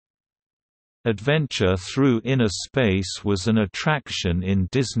Adventure Through Inner Space was an attraction in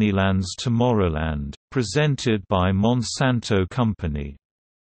Disneyland's Tomorrowland, presented by Monsanto Company.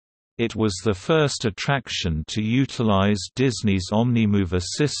 It was the first attraction to utilize Disney's Omnimover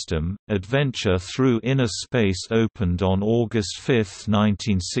system. Adventure Through Inner Space opened on August 5,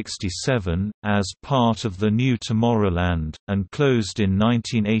 1967, as part of the new Tomorrowland, and closed in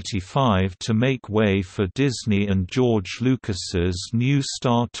 1985 to make way for Disney and George Lucas's new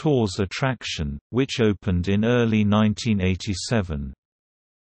Star Tours attraction, which opened in early 1987.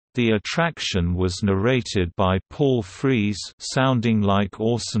 The attraction was narrated by Paul Frees, sounding like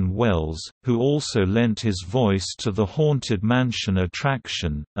Orson Welles, who also lent his voice to the Haunted Mansion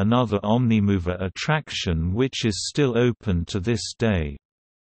attraction, another Omnimover attraction which is still open to this day.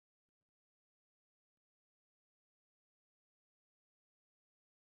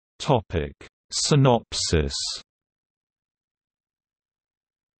 Topic: Synopsis.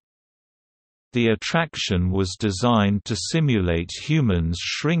 The attraction was designed to simulate humans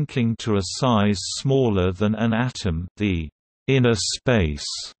shrinking to a size smaller than an atom, the inner space.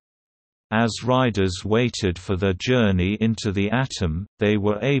 As riders waited for their journey into the atom, they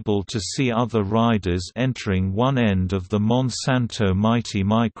were able to see other riders entering one end of the Monsanto Mighty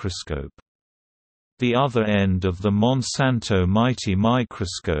Microscope. The other end of the Monsanto Mighty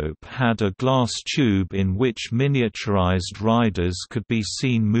Microscope had a glass tube in which miniaturized riders could be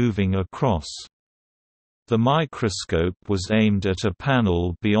seen moving across. The microscope was aimed at a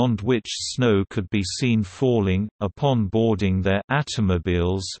panel beyond which snow could be seen falling. Upon boarding their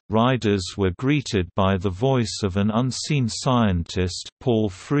atomobiles, riders were greeted by the voice of an unseen scientist, Paul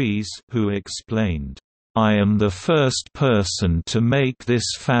Frees, who explained, "I am the first person to make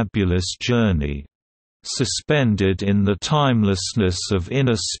this fabulous journey. Suspended in the timelessness of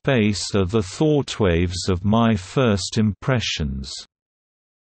inner space are the thoughtwaves of my first impressions.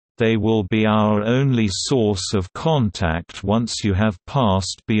 They will be our only source of contact once you have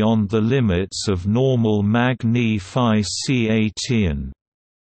passed beyond the limits of normal magnification."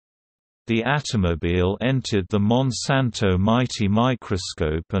 The atomobile entered the Monsanto Mighty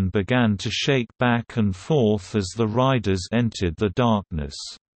Microscope and began to shake back and forth as the riders entered the darkness.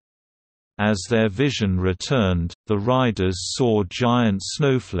 As their vision returned, the riders saw giant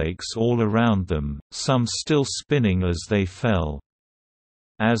snowflakes all around them, some still spinning as they fell.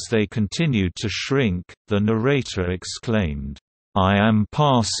 As they continued to shrink, the narrator exclaimed, "I am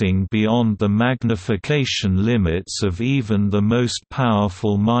passing beyond the magnification limits of even the most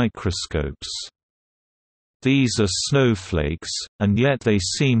powerful microscopes. These are snowflakes, and yet they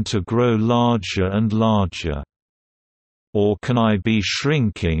seem to grow larger and larger. Or can I be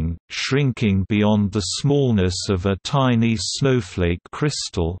shrinking beyond the smallness of a tiny snowflake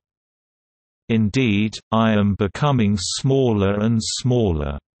crystal? Indeed, I am becoming smaller and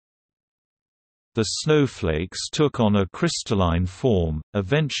smaller." The snowflakes took on a crystalline form,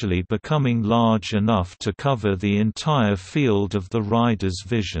 eventually becoming large enough to cover the entire field of the rider's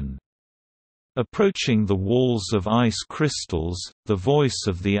vision. Approaching the walls of ice crystals, the voice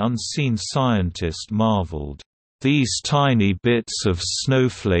of the unseen scientist marveled, "These tiny bits of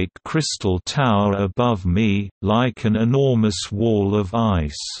snowflake crystal tower above me, like an enormous wall of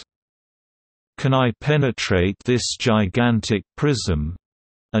ice. Can I penetrate this gigantic prism?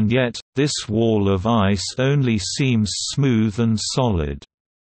 And yet, this wall of ice only seems smooth and solid.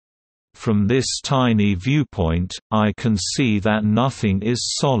 From this tiny viewpoint, I can see that nothing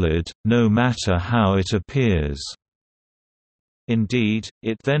is solid, no matter how it appears." Indeed,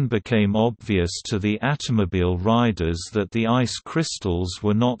 it then became obvious to the atomobile riders that the ice crystals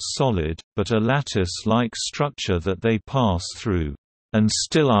were not solid, but a lattice-like structure that they pass through. "And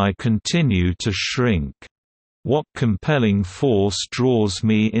still I continue to shrink. What compelling force draws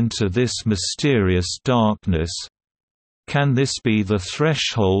me into this mysterious darkness? Can this be the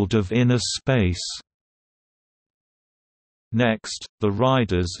threshold of inner space?" Next, the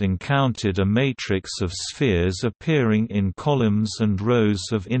riders encountered a matrix of spheres appearing in columns and rows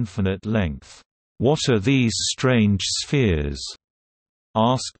of infinite length. "What are these strange spheres?"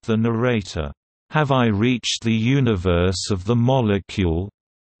 asked the narrator. "Have I reached the universe of the molecule?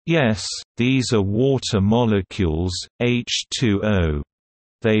 Yes, these are water molecules, H2O.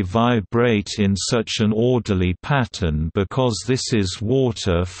 They vibrate in such an orderly pattern because this is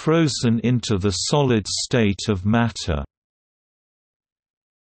water frozen into the solid state of matter."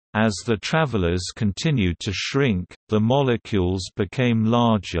 As the travelers continued to shrink, the molecules became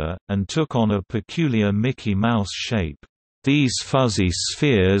larger, and took on a peculiar Mickey Mouse shape. "These fuzzy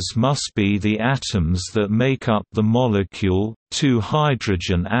spheres must be the atoms that make up the molecule, two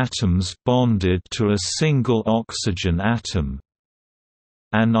hydrogen atoms bonded to a single oxygen atom."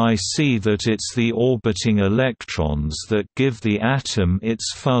 and I see that it's the orbiting electrons that give the atom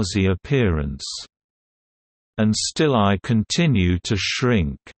its fuzzy appearance. And still I continue to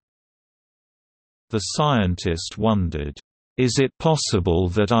shrink." The scientist wondered, "Is it possible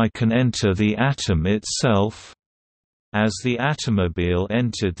that I can enter the atom itself?" As the atomobile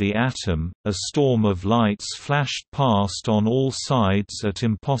entered the atom, a storm of lights flashed past on all sides at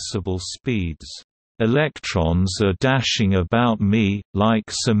impossible speeds. "Electrons are dashing about me,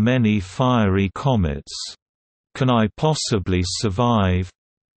 like so many fiery comets. Can I possibly survive?"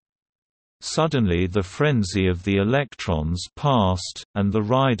 Suddenly the frenzy of the electrons passed, and the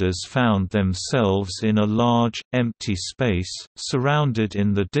riders found themselves in a large, empty space, surrounded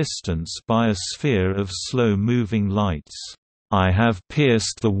in the distance by a sphere of slow-moving lights. "I have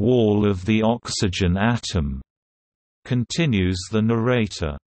pierced the wall of the oxygen atom," continues the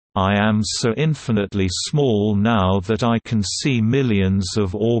narrator. "I am so infinitely small now that I can see millions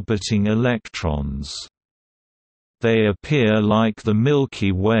of orbiting electrons. They appear like the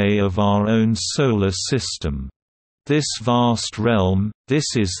Milky Way of our own solar system. This vast realm,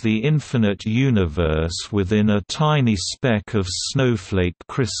 this is the infinite universe within a tiny speck of snowflake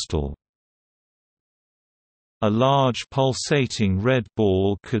crystal." A large pulsating red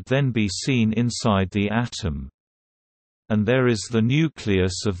ball could then be seen inside the atom. And there is the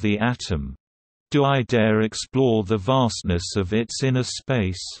nucleus of the atom. Do I dare explore the vastness of its inner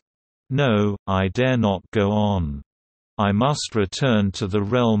space? No, I dare not go on. I must return to the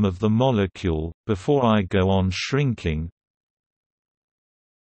realm of the molecule, before I go on shrinking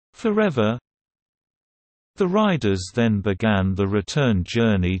forever. The riders then began the return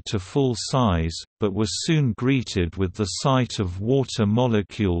journey to full size, but were soon greeted with the sight of water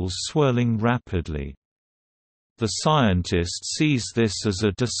molecules swirling rapidly. The scientist sees this as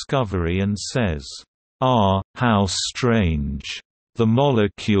a discovery and says, "Ah, how strange! The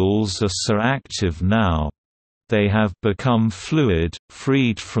molecules are so active now. They have become fluid,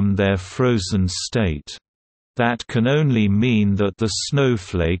 freed from their frozen state. That can only mean that the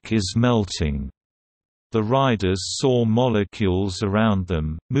snowflake is melting." The riders saw molecules around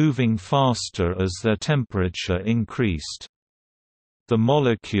them, moving faster as their temperature increased. The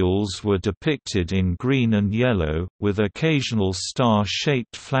molecules were depicted in green and yellow, with occasional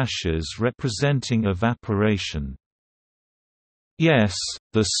star-shaped flashes representing evaporation. "Yes,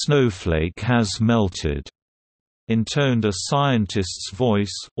 the snowflake has melted," intoned a scientist's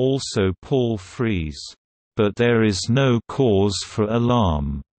voice, also Paul Frees. "But there is no cause for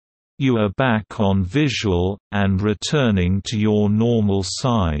alarm. You are back on visual, and returning to your normal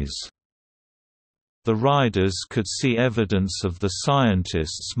size." The riders could see evidence of the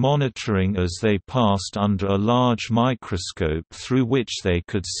scientists monitoring as they passed under a large microscope through which they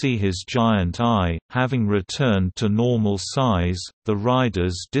could see his giant eye. Having returned to normal size, the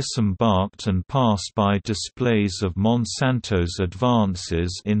riders disembarked and passed by displays of Monsanto's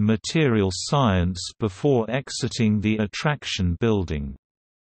advances in material science before exiting the attraction building.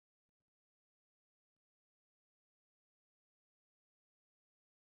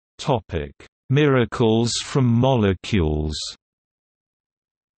 Miracles from molecules.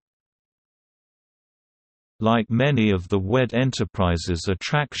 Like many of the WED Enterprises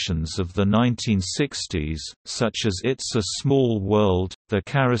attractions of the 1960s, such as It's a Small World, the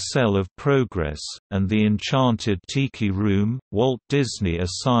Carousel of Progress, and the Enchanted Tiki Room, Walt Disney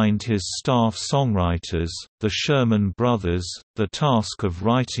assigned his staff songwriters, the Sherman Brothers, the task of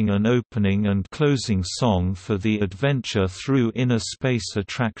writing an opening and closing song for the Adventure Thru Inner Space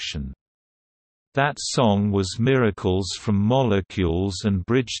attraction. That song was Miracles from Molecules and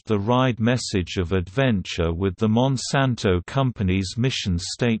bridged the ride message of adventure with the Monsanto Company's mission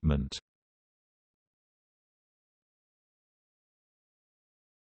statement.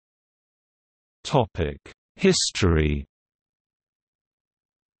 History.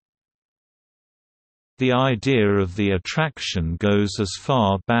 The idea of the attraction goes as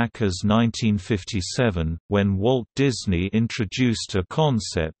far back as 1957, when Walt Disney introduced a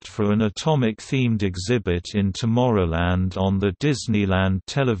concept for an atomic-themed exhibit in Tomorrowland on the Disneyland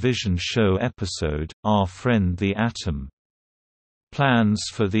television show episode, Our Friend the Atom. Plans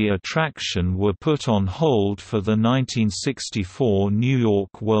for the attraction were put on hold for the 1964 New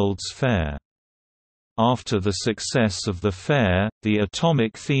York World's Fair. After the success of the fair, the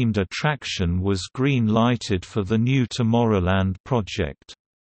atomic-themed attraction was green-lighted for the new Tomorrowland project.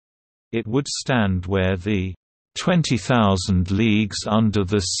 It would stand where the 20,000 Leagues Under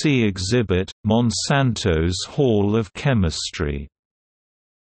the Sea exhibit, Monsanto's Hall of Chemistry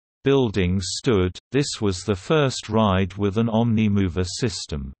building stood. This was the first ride with an Omnimover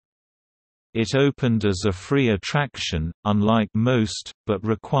system. It opened as a free attraction, unlike most, but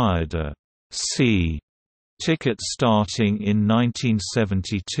required a C ticket starting in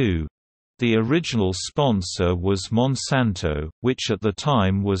 1972. The original sponsor was Monsanto, which at the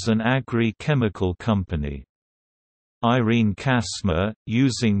time was an agri-chemical company. Irene Kasmer,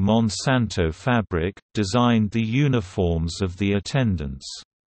 using Monsanto fabric, designed the uniforms of the attendants.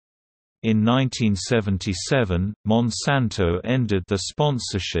 In 1977, Monsanto ended the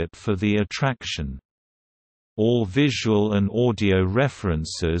sponsorship for the attraction. All visual and audio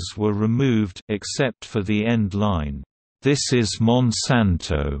references were removed except for the end line, "This is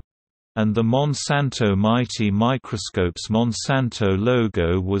Monsanto," and the Monsanto Mighty Microscope's Monsanto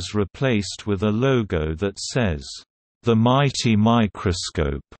logo was replaced with a logo that says, "The Mighty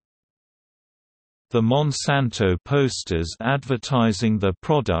Microscope." The Monsanto posters advertising the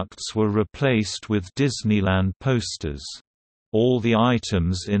products were replaced with Disneyland posters. All the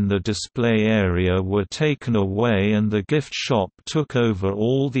items in the display area were taken away and the gift shop took over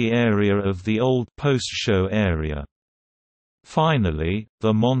all the area of the old post-show area. Finally,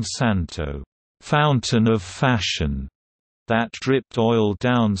 the Monsanto Fountain of Fashion that dripped oil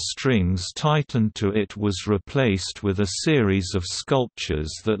down strings tightened to it was replaced with a series of sculptures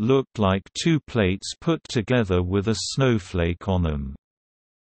that looked like two plates put together with a snowflake on them.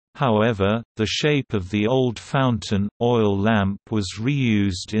 However, the shape of the old fountain oil lamp was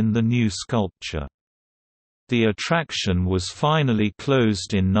reused in the new sculpture. The attraction was finally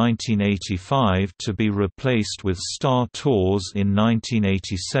closed in 1985 to be replaced with Star Tours in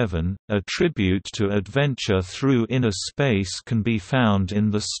 1987. A tribute to adventure through inner space can be found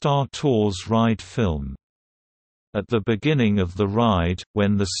in the Star Tours ride film. At the beginning of the ride,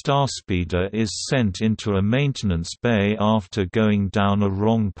 when the Starspeeder is sent into a maintenance bay after going down a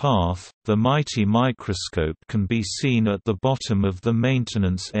wrong path, the Mighty Microscope can be seen at the bottom of the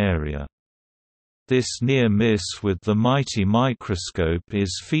maintenance area. This near-miss with the Mighty Microscope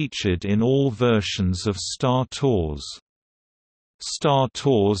is featured in all versions of Star Tours. Star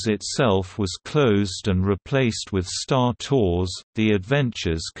Tours itself was closed and replaced with Star Tours. The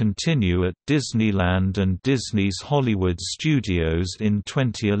adventures continue at Disneyland and Disney's Hollywood Studios in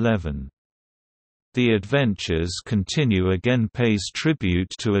 2011. The Adventures Continue again pays tribute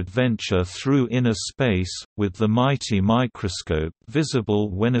to adventure through inner space, with the Mighty Microscope visible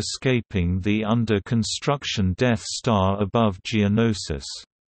when escaping the under-construction Death Star above Geonosis.